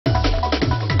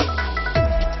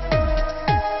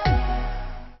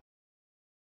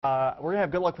We're going to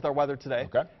have good luck with our weather today.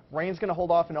 Okay. Rain's going to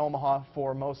hold off in Omaha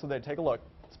for most of the day. Take a look.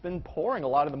 It's been pouring a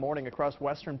lot in the morning across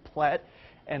western Platte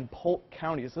and Polk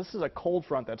counties. This is a cold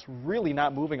front that's really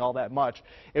not moving all that much.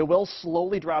 It will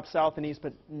slowly drop south and east,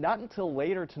 but not until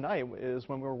later tonight is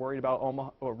when we're worried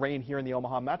about rain here in the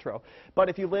Omaha metro. But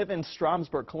if you live in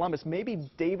Stromsburg, Columbus, maybe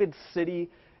David City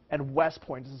and West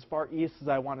Point is as far east as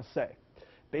I want to say.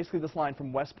 Basically this line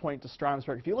from West Point to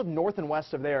Stromsburg. If you live north and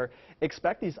west of there,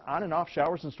 expect these on and off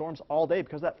showers and storms all day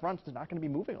because that front is not going to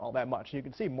be moving all that much. And you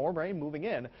can see more rain moving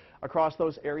in across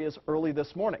those areas early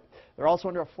this morning. They're also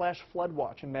under a flash flood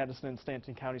watch in Madison and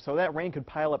Stanton County, so that rain could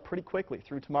pile up pretty quickly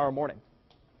through tomorrow morning.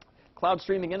 Clouds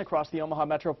streaming in across the Omaha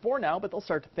metro for now, but they'll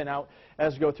start to thin out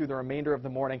as we go through the remainder of the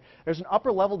morning. There's an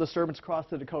upper level disturbance across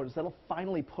the Dakotas that'll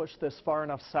finally push this far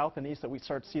enough south and east that we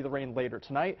start to see the rain later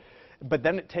tonight. But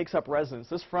then it takes up residence.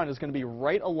 This front is going to be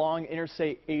right along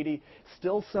Interstate 80.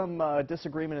 Still some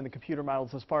disagreement in the computer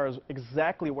models as far as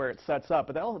exactly where it sets up,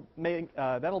 but that'll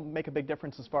make a big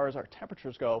difference as far as our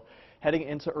temperatures go heading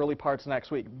into early parts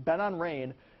next week. Bet on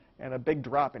rain and a big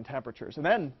drop in temperatures. And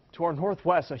then to our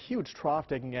northwest, a huge trough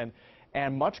digging in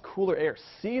and much cooler air,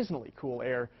 seasonally cool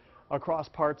air across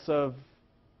parts of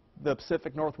the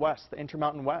Pacific Northwest, the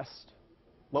Intermountain West.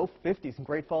 Low 50s in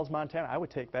Great Falls, Montana. I would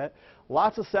take that.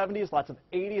 Lots of 70s, lots of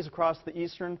 80s across the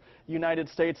eastern United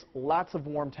States. Lots of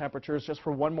warm temperatures just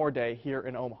for one more day here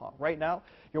in Omaha. Right now,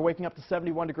 you're waking up to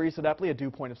 71 degrees at Epley, a dew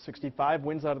point of 65.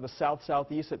 Winds out of the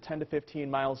south-southeast at 10 to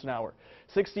 15 miles an hour.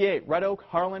 68, Red Oak,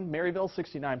 Harlan, Maryville.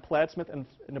 69, Plattsmouth and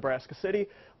Nebraska City.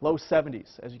 Low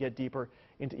 70s as you get deeper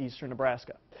into eastern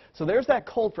Nebraska. So there's that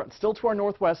cold front. Still to our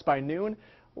northwest by noon.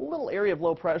 A little area of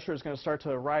low pressure is going to start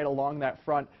to ride along that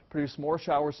front, produce more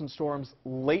showers and storms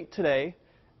late today,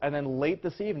 and then late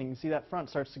this evening. You see that front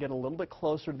starts to get a little bit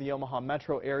closer to the Omaha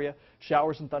metro area.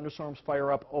 Showers and thunderstorms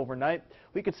fire up overnight.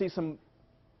 We could see some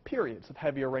periods of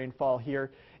heavier rainfall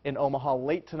here in Omaha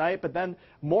late tonight, but then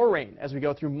more rain as we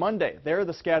go through Monday. There are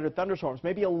the scattered thunderstorms.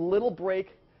 Maybe a little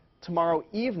break tomorrow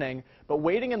evening, but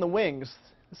waiting in the wings.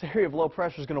 This area of low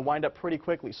pressure is going to wind up pretty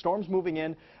quickly. Storms moving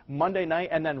in Monday night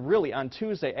and then really on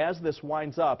Tuesday as this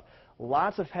winds up.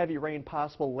 Lots of heavy rain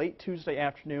possible late Tuesday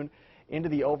afternoon into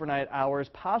the overnight hours.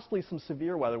 Possibly some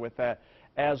severe weather with that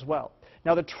as well.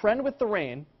 Now the trend with the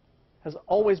rain has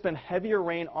always been heavier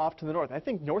rain off to the north. I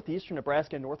think northeastern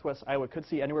Nebraska and northwest Iowa could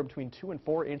see anywhere between 2 and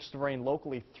 4 inches of rain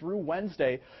locally through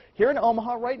Wednesday. Here in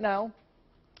Omaha right now,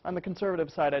 on the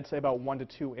conservative side, I'd say about 1 to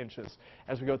 2 inches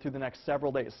as we go through the next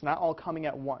several days. Not all coming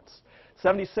at once.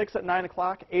 76 at 9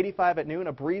 o'clock, 85 at noon,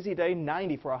 a breezy day,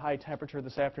 90 for a high temperature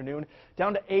this afternoon.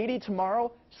 Down to 80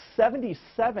 tomorrow,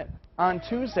 77 on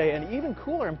Tuesday, and even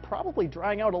cooler and probably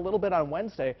drying out a little bit on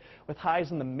Wednesday with highs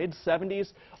in the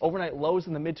mid-70s. Overnight lows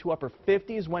in the mid to upper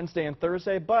 50s Wednesday and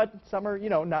Thursday, but summer,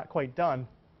 not quite done.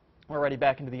 We're already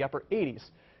back into the upper 80s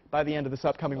by the end of this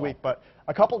upcoming week, but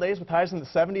a couple days with highs in the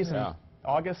 70s and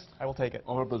August, I will take it.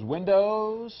 Over those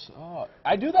windows. Oh,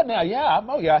 I do that now. Yeah.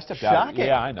 I stepped out. Shocking.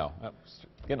 Yeah, I know.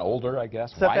 Getting older, I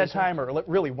guess. Set that timer.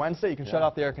 Really, Wednesday, you can shut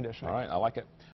off the air conditioning. All right, I like it.